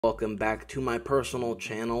Welcome back to my personal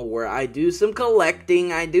channel where I do some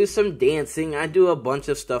collecting, I do some dancing, I do a bunch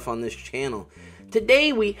of stuff on this channel.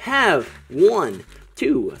 Today we have 1,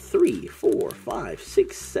 2, 3, 4, 5,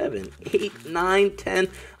 6, 7, 8, 9, 10,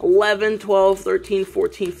 11, 12, 13,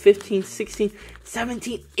 14, 15, 16,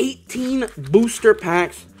 17, 18 booster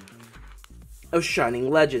packs of Shining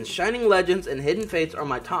Legends. Shining Legends and Hidden Fates are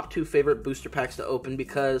my top 2 favorite booster packs to open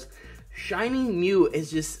because Shining Mew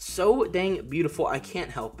is just so dang beautiful, I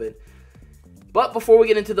can't help it. But before we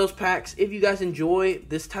get into those packs, if you guys enjoy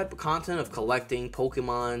this type of content of collecting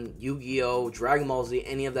Pokemon, Yu-Gi-Oh, Dragon Ball Z,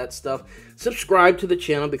 any of that stuff, subscribe to the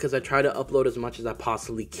channel because I try to upload as much as I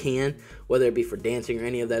possibly can, whether it be for dancing or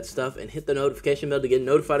any of that stuff, and hit the notification bell to get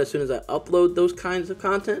notified as soon as I upload those kinds of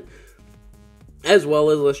content. As well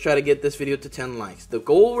as, let's try to get this video to 10 likes. The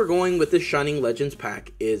goal we're going with this Shining Legends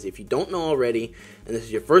pack is, if you don't know already, and this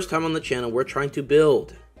is your first time on the channel, we're trying to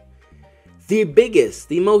build the biggest,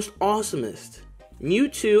 the most awesomest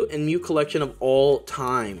Mewtwo and Mew collection of all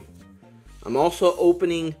time. I'm also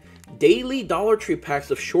opening daily Dollar Tree packs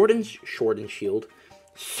of Sword and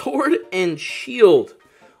Shield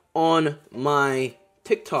on my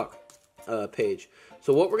TikTok page.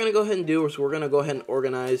 So what we're going to go ahead and do is we're going to go ahead and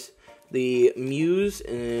organize the Mews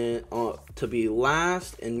to be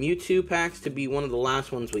last, and Mewtwo packs to be one of the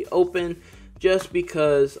last ones we open, just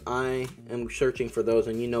because I am searching for those,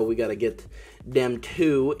 and you know we got to get them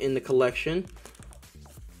 2 in the collection,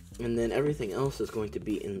 and then everything else is going to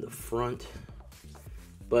be in the front.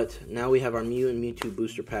 But now we have our Mew and Mewtwo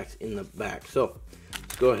booster packs in the back. So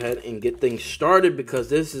let's go ahead and get things started because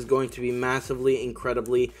this is going to be massively,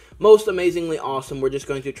 incredibly, most amazingly awesome. We're just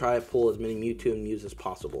going to try to pull as many Mewtwo and Mews as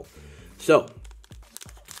possible. So,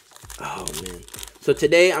 oh man. So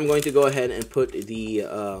today I'm going to go ahead and put the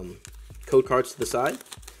code cards to the side.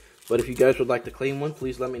 But if you guys would like to claim one,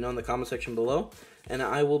 please let me know in the comment section below. And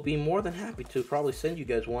I will be more than happy to probably send you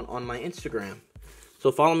guys one on my Instagram.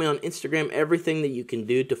 So follow me on Instagram. Everything that you can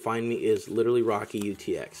do to find me is literally Rocky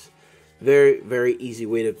UTX. Very, very easy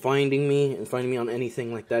way to finding me and finding me on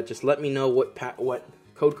anything like that. Just let me know what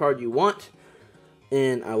code card you want,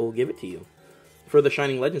 and I will give it to you. For the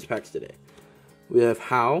Shining Legends packs today, we have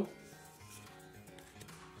How,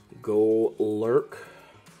 Go Lurk.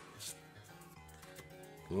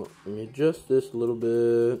 Well, let me adjust this a little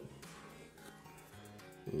bit.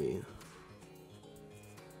 Let me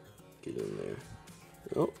get in there.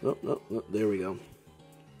 Oh, no, there we go.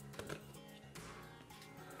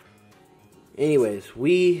 Anyways,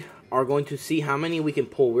 we are going to see how many we can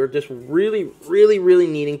pull. We're just really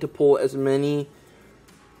needing to pull as many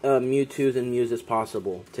Mewtwo's and Mews as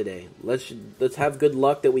possible today. Let's have good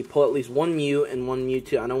luck that we pull at least one Mew and one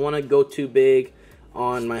Mewtwo. I don't want to go too big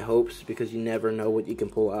on my hopes because you never know what you can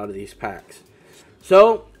pull out of these packs.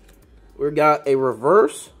 So we got a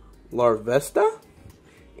reverse Larvesta,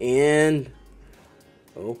 and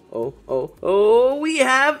we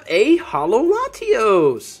have a Holo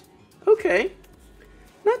Latios. Okay,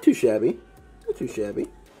 not too shabby, not too shabby.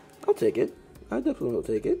 I'll take it. I definitely will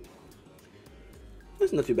take it.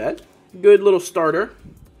 That's not too bad. Good little starter.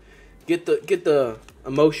 Get the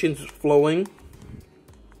emotions flowing.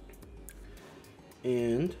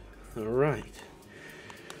 And all right.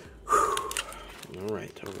 All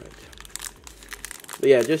right. But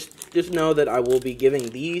yeah, just know that I will be giving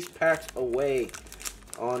these packs away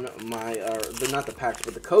on my not the packs,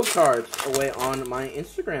 but the code cards away on my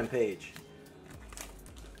Instagram page.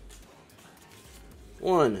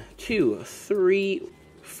 1, 2, 3,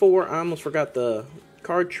 4. I almost forgot the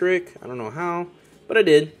card trick. I don't know how, but I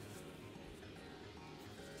did.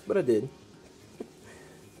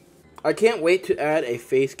 I can't wait to add a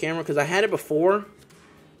face camera because I had it before.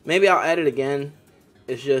 Maybe I'll add it again.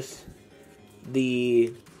 It's just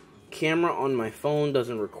the camera on my phone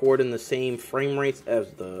doesn't record in the same frame rates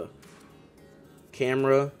as the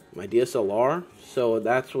camera, my DSLR. So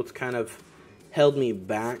that's what's kind of held me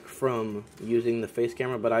back from using the face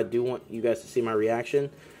camera. But I do want you guys to see my reaction,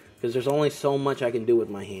 because there's only so much I can do with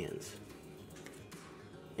my hands.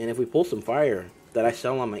 And if we pull some fire that I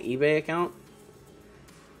sell on my eBay account,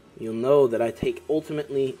 you'll know that I take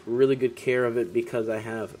ultimately really good care of it because I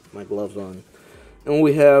have my gloves on. And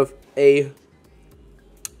we have a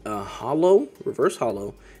reverse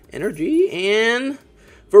Holo Energy, and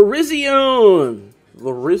Virizion.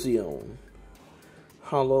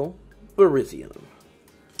 Holo Virizion.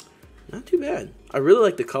 Not too bad. I really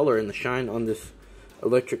like the color and the shine on this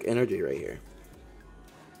electric energy right here.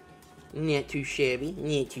 Not too shabby.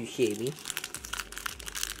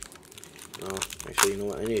 Oh, actually, you know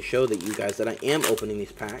what? I need to show you guys that I am opening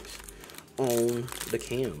these packs on the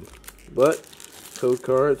cam. But code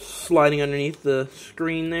card. It's sliding underneath the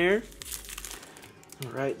screen there.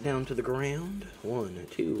 Right down to the ground. 1,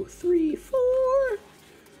 2, 3, 4.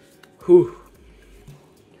 Whew.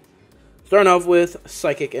 Starting off with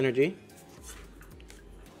Psychic Energy.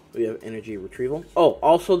 We have Energy Retrieval. Oh,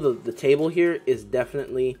 also the table here is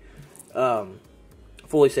definitely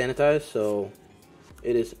fully sanitized, so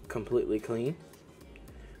it is completely clean.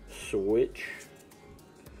 Switch.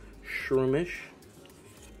 Shroomish.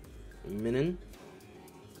 Minun.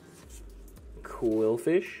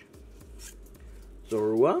 Quillfish.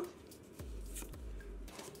 Zorua.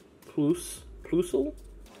 Plusle.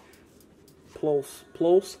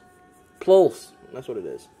 Pulse. That's what it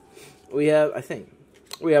is. We have, I think,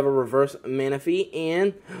 we have a reverse Manaphy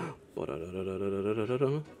and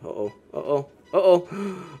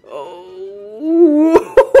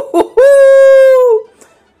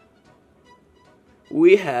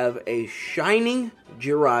we have a Shining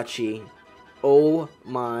Jirachi. Oh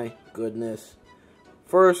my goodness.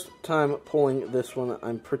 First time pulling this one,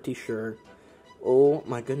 I'm pretty sure. Oh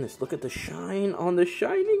my goodness, look at the shine on the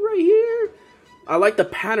Shining right here. I like the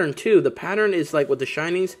pattern too. The pattern is like with the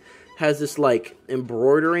Shinings has this like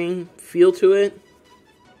embroidering feel to it.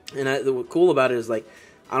 And what's cool about it is like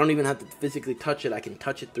I don't even have to physically touch it. I can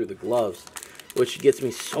touch it through the gloves, which gets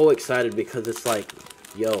me so excited because it's like,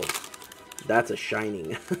 yo, that's a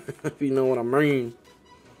Shining. If you know what I mean.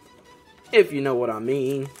 If you know what I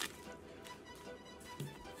mean.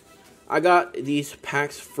 I got these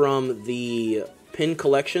packs from the pin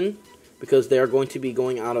collection because they are going to be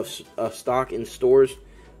going out of stock in stores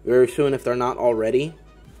very soon if they're not already.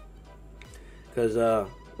 Because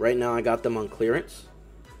right now I got them on clearance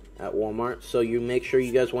at Walmart. So you make sure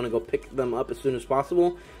you guys want to go pick them up as soon as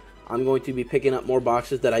possible. I'm going to be picking up more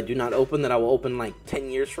boxes that I do not open, that I will open like 10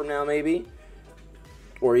 years from now maybe.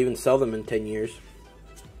 Or even sell them in 10 years.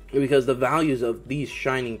 Because the values of these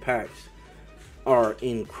Shining packs are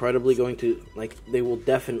incredibly going to, like, they will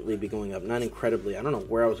definitely be going up. Not incredibly, I don't know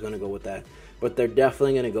where I was going to go with that, but they're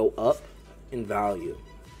definitely going to go up in value.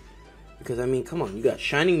 Because, I mean, come on, you got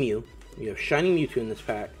Shining Mew, you have Shining Mewtwo in this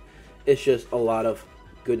pack. It's just a lot of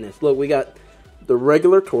goodness. Look, we got the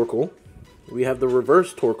regular Torkoal, we have the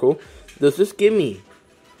reverse Torkoal. Does this give me,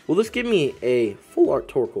 will this give me a full art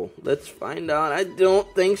Torkoal? Let's find out. I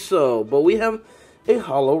don't think so, but we have a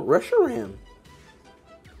hollow Reshiram.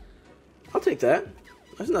 I'll take that.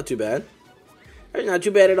 That's not too bad. That's not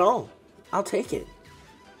too bad at all. I'll take it.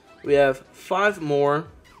 We have 5 more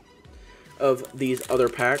of these other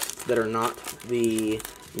packs that are not the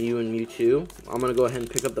Mew and Mewtwo. I'm going to go ahead and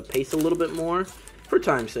pick up the pace a little bit more for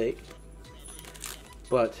time's sake.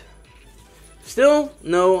 But still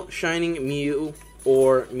no Shining Mew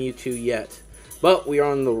or Mewtwo yet. But we are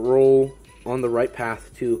on the roll, on the right path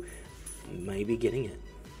to maybe getting it.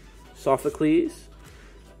 Sophocles.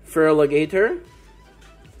 Feraligatr.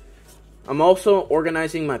 I'm also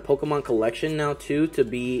organizing my Pokemon collection now too to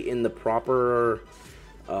be in the proper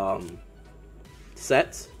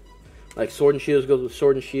sets. Like Sword and Shield goes with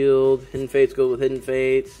Sword and Shield, Hidden Fates goes with Hidden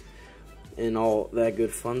Fates, and all that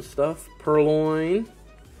good fun stuff. Purloin.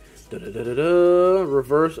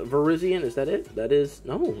 Reverse Virizion. Is that it? That is,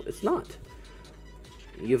 no, it's not.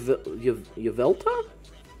 Yveltal?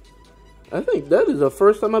 I think that is the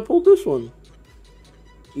first time I pulled this one.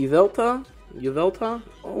 Yveltal?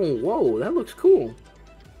 Oh, whoa, that looks cool.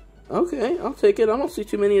 Okay, I'll take it. I don't see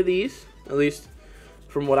too many of these. At least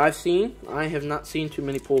from what I've seen, I have not seen too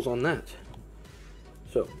many pulls on that.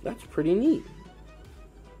 So, that's pretty neat.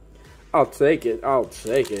 I'll take it. I'll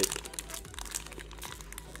take it.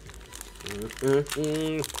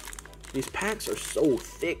 These packs are so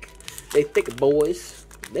thick. They thick boys.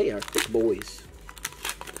 They are thick boys.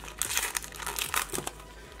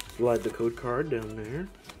 Slide the code card down there.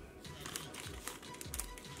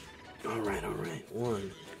 Alright, alright.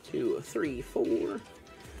 1, 2, 3, 4.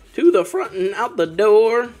 To the front and out the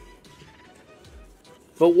door.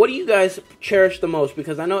 But what do you guys cherish the most?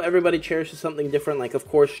 Because I know everybody cherishes something different. Like, of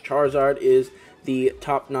course, Charizard is the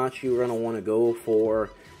top notch you're going to want to go for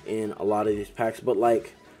in a lot of these packs. But,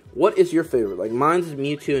 like, what is your favorite? Like, mine's is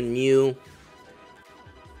Mewtwo and Mew.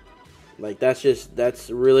 Like, that's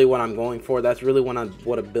really what I'm going for. That's really what I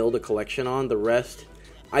want to build a collection on. The rest,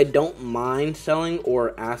 I don't mind selling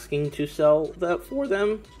or asking to sell that for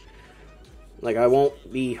them. Like, I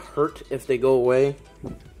won't be hurt if they go away.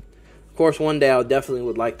 Of course, one day I definitely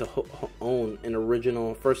would like to own an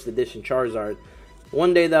original first edition Charizard.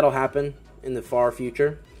 One day that'll happen in the far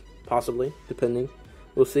future. Possibly, depending.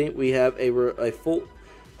 We'll see. We have a full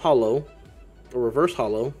hollow, a reverse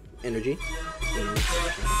hollow energy.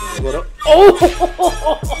 What up? Oh,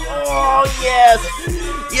 yes!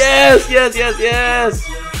 Yes, yes, yes,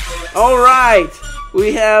 yes. All right.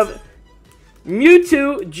 We have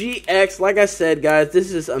Mewtwo GX. Like I said, guys,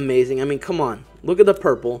 this is amazing. I mean, come on. Look at the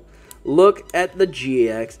purple. Look at the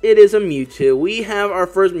GX. It is a Mewtwo. We have our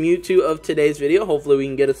first Mewtwo of today's video. Hopefully we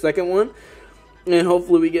can get a second one. And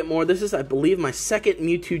hopefully we get more. This is, I believe, my second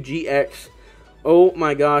Mewtwo GX. Oh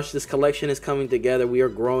my gosh, this collection is coming together. We are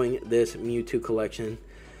growing this Mewtwo collection.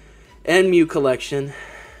 And Mew collection.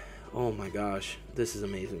 Oh my gosh, this is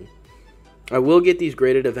amazing. I will get these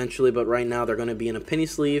graded eventually, but right now they're going to be in a penny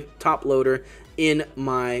sleeve top loader in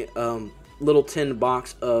my little tin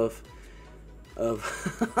box of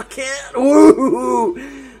I can't. Woo!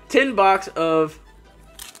 Tin box of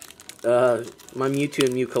my Mewtwo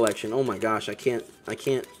and Mew collection. Oh my gosh, I can't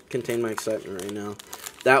contain my excitement right now.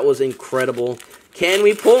 That was incredible. Can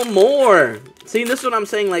we pull more? See, this is what I'm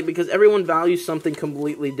saying, like, because everyone values something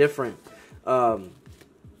completely different.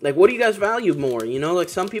 Like, what do you guys value more? You know, like,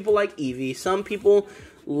 some people like Eevee, some people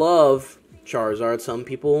love Charizard, some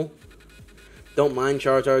people don't mind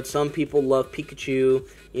Charizard, some people love Pikachu,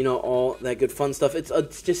 you know, all that good fun stuff.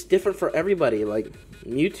 It's just different for everybody. Like,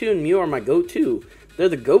 Mewtwo and Mew are my go-to. They're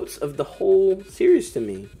the goats of the whole series to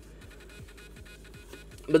me.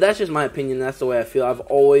 But that's just my opinion. That's the way I feel. I've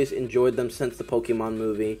always enjoyed them since the Pokemon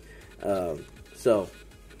movie. So,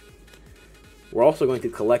 we're also going to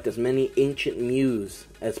collect as many ancient Mews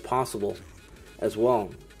as possible as well.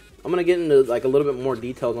 I'm going to get into like a little bit more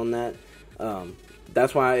details on that.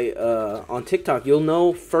 That's why on TikTok, you'll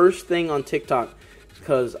know first thing on TikTok,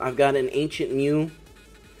 because I've got an ancient Mew.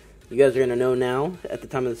 You guys are going to know now at the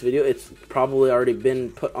time of this video. It's probably already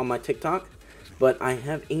been put on my TikTok. But I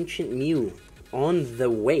have ancient Mew on the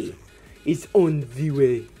way. It's on the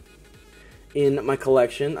way in my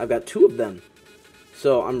collection. I've got 2 of them.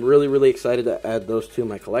 So I'm really, really excited to add those to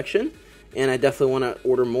my collection. And I definitely want to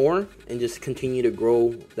order more and just continue to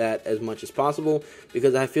grow that as much as possible,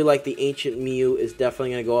 because I feel like the ancient Mew is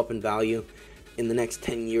definitely going to go up in value in the next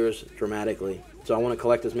 10 years dramatically. So I want to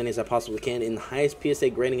collect as many as I possibly can in the highest PSA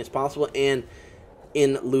grading as possible and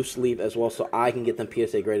in loose leaf as well, so I can get them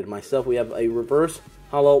PSA graded myself. We have a reverse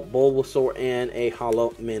hollow Bulbasaur and a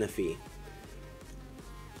hollow Manaphy.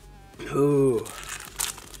 Ooh.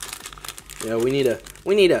 Yeah, we need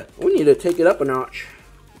to take it up a notch.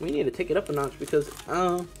 We need to take it up a notch because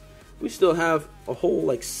we still have a whole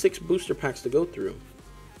like 6 booster packs to go through.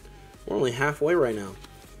 We're only halfway right now.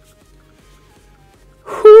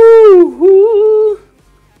 Whoo!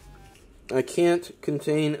 I can't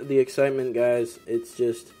contain the excitement, guys. It's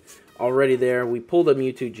just already there. We pulled a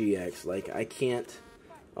Mewtwo GX. Like, I can't.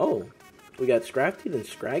 Oh, we got Scrafty, then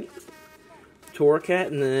Scraggy, Torracat,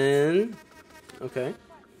 and then okay.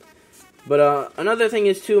 But another thing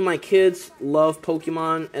is too, my kids love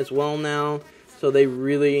Pokemon as well now, so they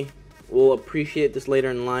really will appreciate this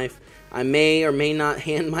later in life. I may or may not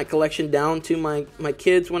hand my collection down to my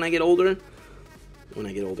kids when I get older. When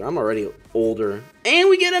I get older. I'm already older. And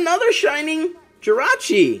we get another shining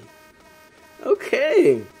Jirachi.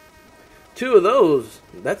 Okay. 2 of those.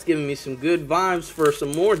 That's giving me some good vibes for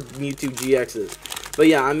some more Mewtwo GXs. But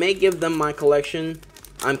yeah, I may give them my collection.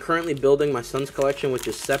 I'm currently building my son's collection, which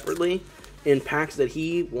is separately in packs that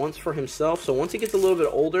he wants for himself. So once he gets a little bit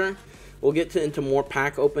older, we'll get into more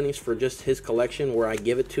pack openings for just his collection where I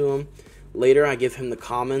give it to him. Later, I give him the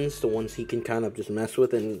commons, the ones he can kind of just mess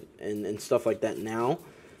with and stuff like that now,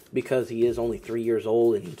 because he is only 3 years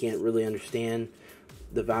old and he can't really understand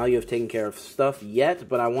the value of taking care of stuff yet.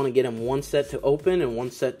 But I want to get him 1 set to open and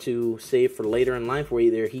 1 set to save for later in life, where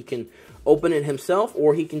either he can open it himself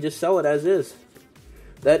or he can just sell it as is.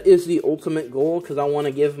 That is the ultimate goal, because I want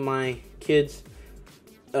to give my kids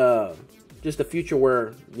just a future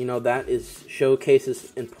where, you know, that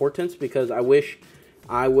showcases importance, because I wish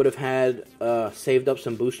I would have had saved up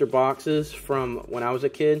some booster boxes from when I was a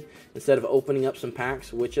kid instead of opening up some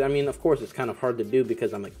packs, which, I mean, of course, it's kind of hard to do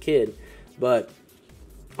because I'm a kid, but,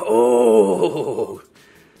 oh,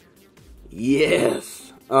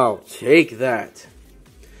 yes, I'll take that.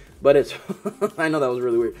 But it's, I know that was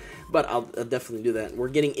really weird, but I'll definitely do that. We're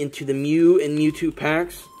getting into the Mew and Mewtwo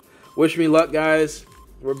packs. Wish me luck, guys.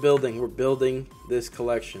 We're building this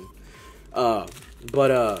collection. What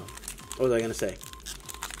was I going to say?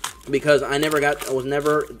 Because I was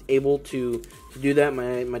never able to do that.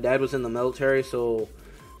 My dad was in the military, so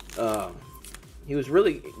he was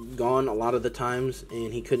really gone a lot of the times,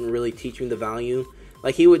 and he couldn't really teach me the value.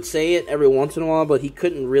 Like, he would say it every once in a while, but he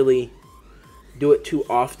couldn't really do it too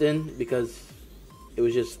often because it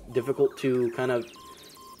was just difficult to kind of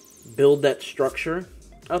build that structure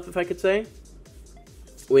up, if I could say,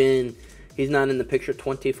 when he's not in the picture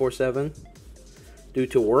 24/7 due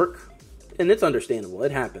to work. and it's understandable.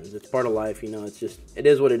 It happens. It's part of life, you know. It's just, it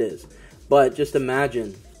is what it is. But just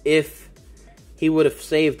imagine if he would have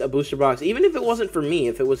saved a booster box, even if it wasn't for me,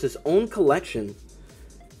 if it was his own collection,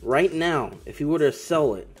 right now, if he were to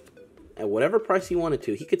sell it at whatever price he wanted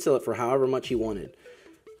to, he could sell it for however much he wanted.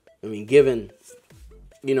 I mean, given,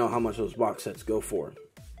 you know, how much those box sets go for.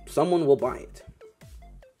 Someone will buy it.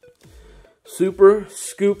 Super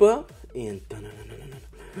Scoop Up, and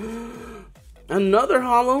another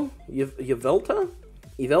holo, Yvelta?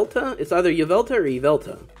 It's either Yvelta or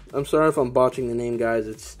Yvelta. I'm sorry if I'm botching the name, guys.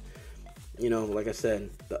 It's, you know, like I said,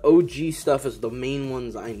 the OG stuff is the main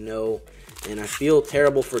ones I know, and I feel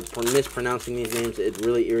terrible for mispronouncing these names. It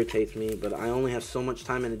really irritates me, but I only have so much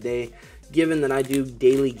time in a day, given that I do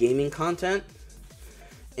daily gaming content,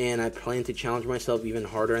 and I plan to challenge myself even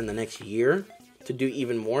harder in the next year to do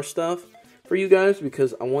even more stuff for you guys,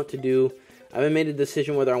 because I want to do, I haven't made a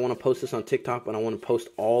decision whether I want to post this on TikTok, but I want to post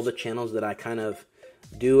all the channels that I kind of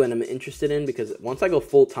do and I'm interested in, because once I go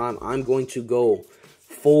full-time, I'm going to go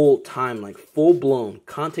full-time, like full-blown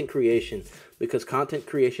content creation, because content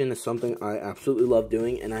creation is something I absolutely love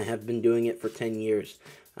doing, and I have been doing it for 10 years.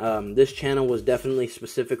 This channel was definitely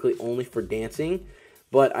specifically only for dancing,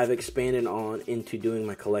 but I've expanded on into doing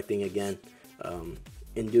my collecting again,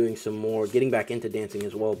 and doing some more, getting back into dancing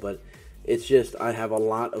as well, but it's just, I have a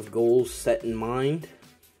lot of goals set in mind.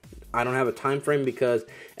 I don't have a time frame because,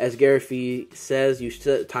 as Gary Fee says, you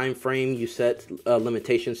set a time frame, you set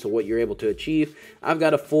limitations to what you're able to achieve. I've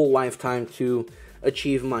got a full lifetime to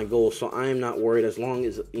achieve my goals, so I am not worried. As long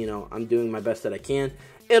as, you know, I'm doing my best that I can,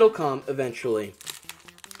 it'll come eventually.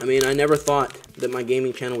 I mean, I never thought that my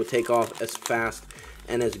gaming channel would take off as fast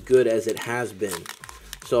and as good as it has been.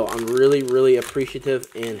 So I'm really, really appreciative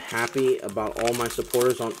and happy about all my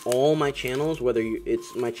supporters on all my channels, whether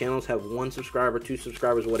it's my channels have 1 subscriber, 2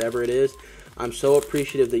 subscribers, whatever it is. I'm so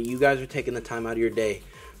appreciative that you guys are taking the time out of your day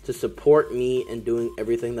to support me and doing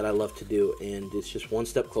everything that I love to do. And it's just one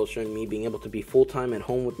step closer in me being able to be full-time at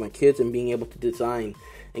home with my kids and being able to design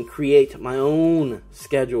and create my own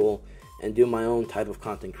schedule and do my own type of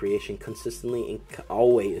content creation consistently and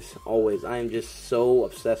always. I am just so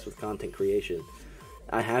obsessed with content creation.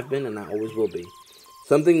 I have been, and I always will be.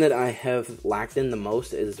 Something that I have lacked in the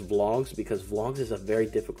most is vlogs, because vlogs is a very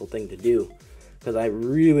difficult thing to do, because I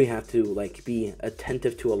really have to like be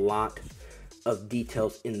attentive to a lot of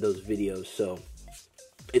details in those videos. So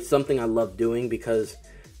it's something I love doing, because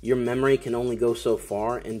your memory can only go so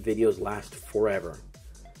far and videos last forever.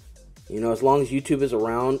 You know, as long as YouTube is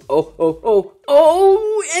around. Oh,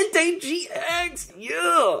 NTGX,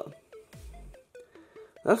 yeah!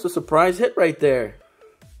 That's a surprise hit right there.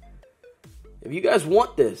 If you guys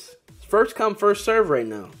want this, it's first come, first serve right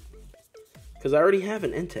now. Because I already have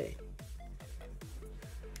an Entei.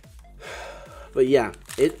 But yeah,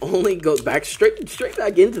 it only goes back straight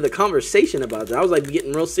back into the conversation about that. I was like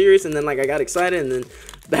getting real serious, and then like I got excited, and then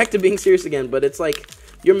back to being serious again. But it's like,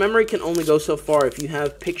 your memory can only go so far. If you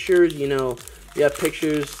have pictures, you know, you have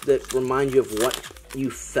pictures that remind you of what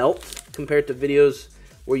you felt, compared to videos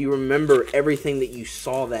where you remember everything that you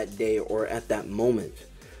saw that day or at that moment.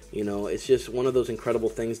 You know, it's just one of those incredible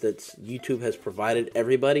things that YouTube has provided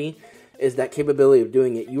everybody, is that capability of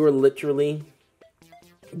doing it. You are literally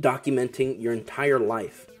documenting your entire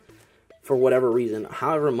life for whatever reason,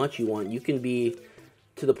 however much you want. You can be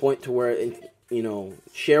to the point to where, you know,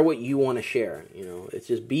 share what you want to share. You know, it's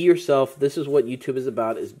just be yourself. This is what YouTube is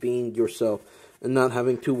about, is being yourself and not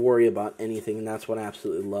having to worry about anything. And that's what I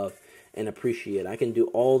absolutely love and appreciate. I can do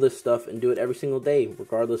all this stuff and do it every single day,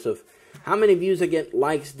 regardless of how many views I get,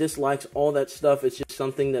 likes, dislikes, all that stuff. It's just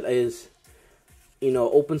something that is, you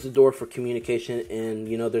know, opens the door for communication. And,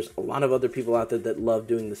 you know, there's a lot of other people out there that love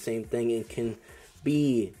doing the same thing and can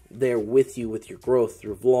be there with you with your growth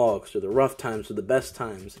through vlogs, through the rough times, through the best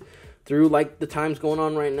times, through like the times going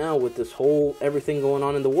on right now with this whole everything going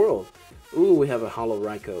on in the world. Ooh, we have a holo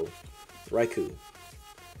Raikou.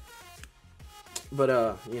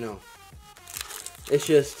 But, you know, it's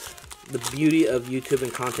just the beauty of YouTube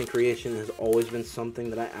and content creation has always been something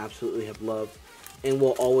that I absolutely have loved and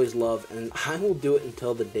will always love, and I will do it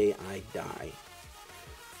until the day I die.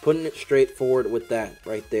 Putting it straightforward with that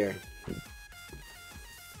right there.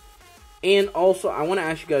 And also, I want to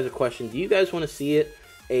ask you guys a question. Do you guys want to see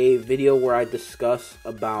a video where I discuss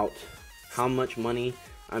about how much money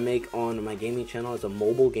I make on my gaming channel as a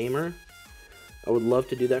mobile gamer? I would love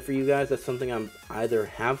to do that for you guys. That's something I'm either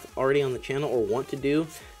have already on the channel or want to do.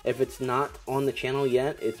 If it's not on the channel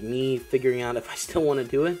yet, it's me figuring out if I still want to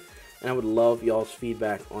do it. And I would love y'all's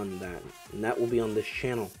feedback on that. And that will be on this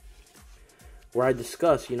channel, where I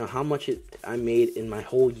discuss, you know, how much I made in my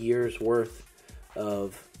whole year's worth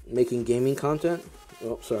of making gaming content.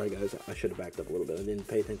 Oh, sorry guys, I should have backed up a little bit. I didn't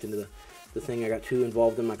pay attention to the thing. I got too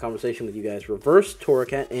involved in my conversation with you guys. Reverse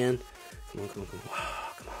Torracat and come on.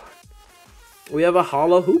 We have a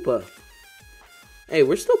Hollow Hoopa. Hey,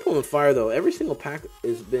 we're still pulling fire though. Every single pack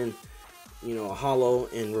has been, you know, a hollow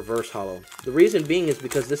and reverse hollow. The reason being is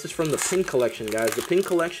because this is from the pin collection, guys. The pin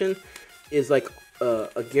collection is like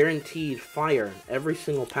a guaranteed fire every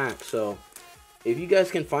single pack. So if you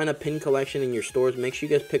guys can find a pin collection in your stores, make sure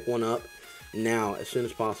you guys pick one up now as soon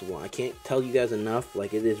as possible. I can't tell you guys enough.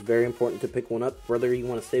 Like, it is very important to pick one up, whether you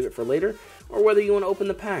want to save it for later or whether you want to open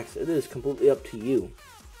the packs. It is completely up to you,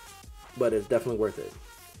 but it's definitely worth it.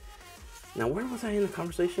 Now, where was I in the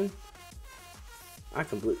conversation? I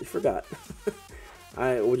completely forgot.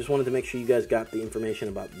 I just wanted to make sure you guys got the information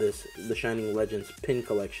about this, the Shining Legends pin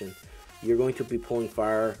collection. You're going to be pulling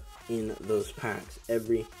fire in those packs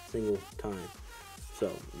every single time.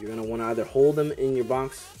 So you're going to want to either hold them in your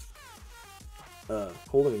box,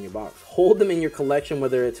 hold them in your collection,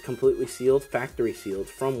 whether it's completely sealed, factory sealed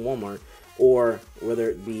from Walmart, or whether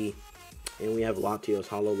it be, and we have Latios,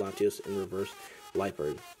 Hollow Latios, and Reverse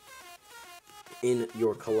Lightbird in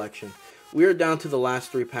your collection. We are down to the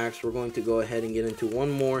last 3 packs. We're going to go ahead and get into one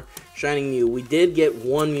more Shining Mew. We did get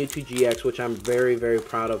one Mewtwo GX, which I'm very, very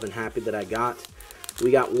proud of and happy that I got. We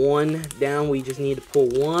got one down. We just need to pull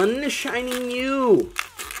one Shining Mew.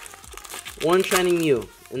 One Shining Mew.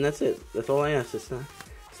 And that's it. That's all I ask. It's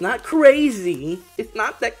not crazy. It's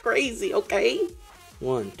not that crazy, okay?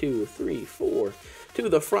 1, 2, 3, 4. To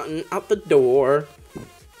the front and out the door.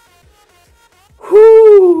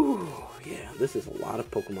 Whoo! Yeah, this is a lot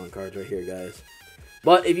of Pokemon cards right here, guys.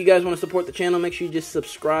 But if you guys want to support the channel, make sure you just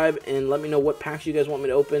subscribe and let me know what packs you guys want me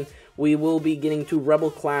to open. We will be getting to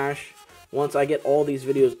Rebel Clash once I get all these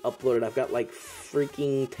videos uploaded. I've got like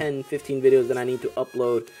freaking 10, 15 videos that I need to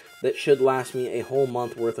upload that should last me a whole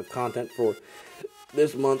month worth of content for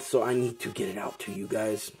this month. So I need to get it out to you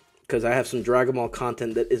guys because I have some Dragon Ball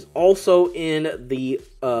content that is also in the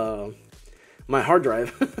my hard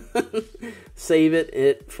drive. Save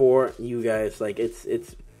it for you guys. Like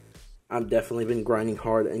I've definitely been grinding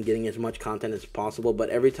hard and getting as much content as possible, but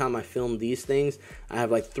every time I film these things, I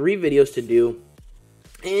have like 3 videos to do,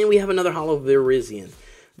 and we have another Hollow Virizion.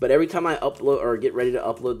 But every time I upload or get ready to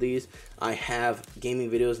upload these, I have gaming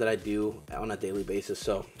videos that I do on a daily basis.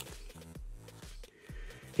 So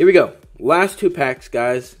here we go. Last 2 packs,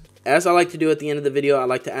 guys. As I like to do at the end of the video, I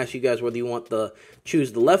like to ask you guys whether you want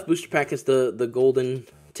choose the left booster pack as the golden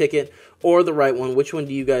ticket or the right one. Which one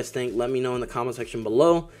do you guys think? Let me know in the comment section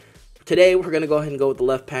below. Today, we're going to go ahead and go with the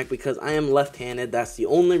left pack because I am left-handed. That's the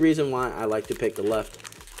only reason why I like to pick the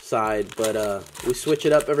left side. But we switch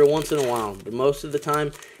it up every once in a while. But most of the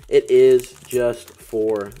time, it is just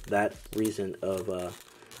for that reason of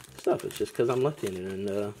stuff. It's just because I'm left-handed.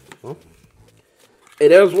 And, well,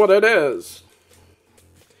 it is what it is.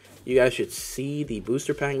 You guys should see the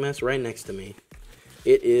booster pack mess right next to me.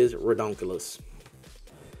 It is redonkulous.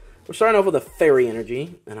 We're starting off with a Fairy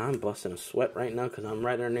Energy, and I'm busting a sweat right now because I'm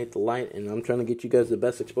right underneath the light, and I'm trying to get you guys the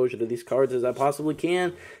best exposure to these cards as I possibly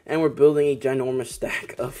can, and we're building a ginormous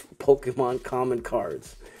stack of Pokemon common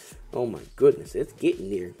cards. Oh my goodness, it's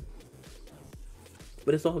getting there.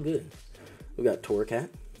 But it's all good. We got Torracat,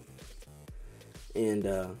 and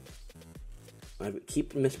I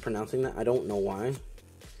keep mispronouncing that. I don't know why.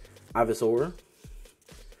 Ivysaur,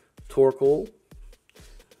 Torkoal.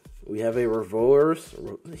 We have a reverse.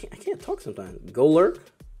 I can't talk sometimes. Golurk.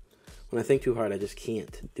 When I think too hard, I just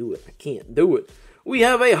can't do it. I can't do it. We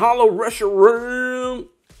have a Hollow Reshiram.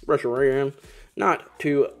 Reshiram. Not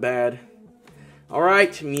too bad.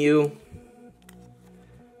 Alright, Mew.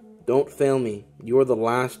 Don't fail me. You're the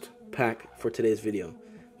last pack for today's video.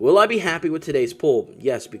 Will I be happy with today's pull?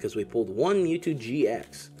 Yes, because we pulled one Mewtwo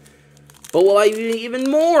GX. But will I be even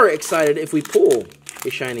more excited if we pull a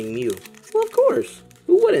Shining Mew? Well, of course.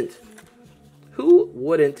 Who wouldn't? Who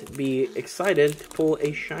wouldn't be excited to pull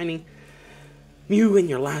a Shining Mew in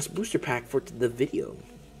your last booster pack for the video?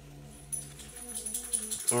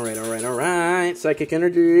 Alright. Psychic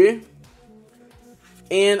Energy.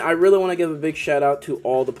 And I really want to give a big shout out to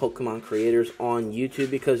all the Pokemon creators on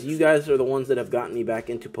YouTube because you guys are the ones that have gotten me back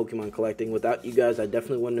into Pokemon collecting. Without you guys, I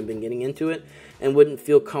definitely wouldn't have been getting into it and wouldn't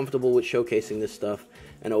feel comfortable with showcasing this stuff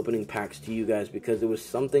and opening packs to you guys because it was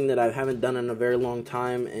something that I haven't done in a very long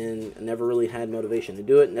time and never really had motivation to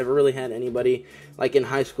do it. Never really had anybody like in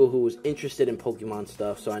high school who was interested in Pokemon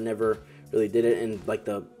stuff, so I never really did it. And like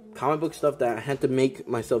the comic book stuff, that I had to make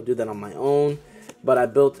myself do that on my own. But I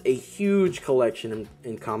built a huge collection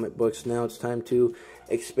in comic books. Now it's time to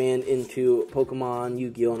expand into Pokemon,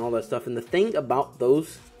 Yu-Gi-Oh, and all that stuff. And the thing about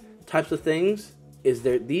those types of things is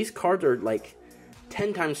that these cards are like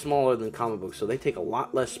 10 times smaller than comic books, so they take a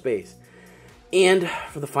lot less space. And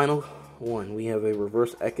for the final one, we have a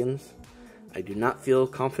reverse Ekans. I do not feel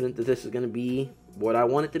confident that this is going to be what I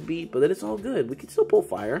want it to be, but it's all good. We can still pull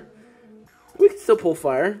fire. We can still pull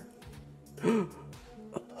fire.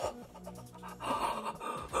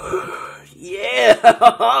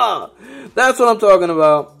 Yeah! That's what I'm talking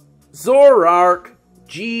about. Zoroark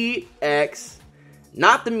GX.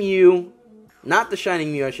 Not the Mew. Not the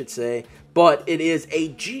Shining Mew, I should say. But it is a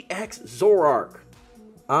GX Zoroark.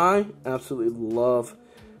 I absolutely love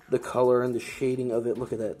the color and the shading of it.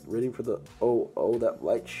 Look at that. Ready for the... Oh, that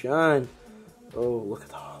light shine. Oh, look at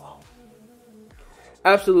the holo.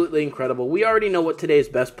 Absolutely incredible. We already know what today's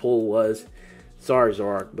best pull was. Sorry,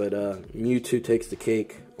 Zoroark, but Mewtwo takes the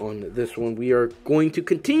cake on this one. We are going to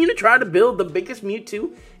continue to try to build the biggest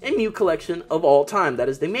Mewtwo and Mew collection of all time. That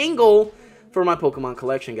is the main goal for my Pokemon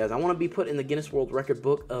collection, guys. I want to be put in the Guinness World Record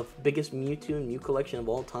book of biggest Mewtwo and Mew collection of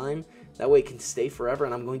all time. That way it can stay forever,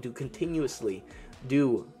 and I'm going to continuously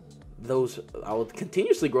do those. I will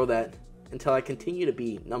continuously grow that until I continue to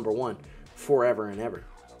be #1 forever and ever.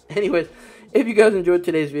 Anyways, if you guys enjoyed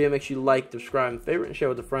today's video, make sure you like, subscribe, and favorite, and share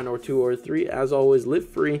with a friend or 2 or 3. As always, live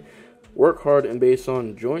free, work hard, and base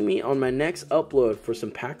on. Join me on my next upload for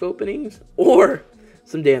some pack openings or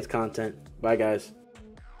some dance content. Bye, guys.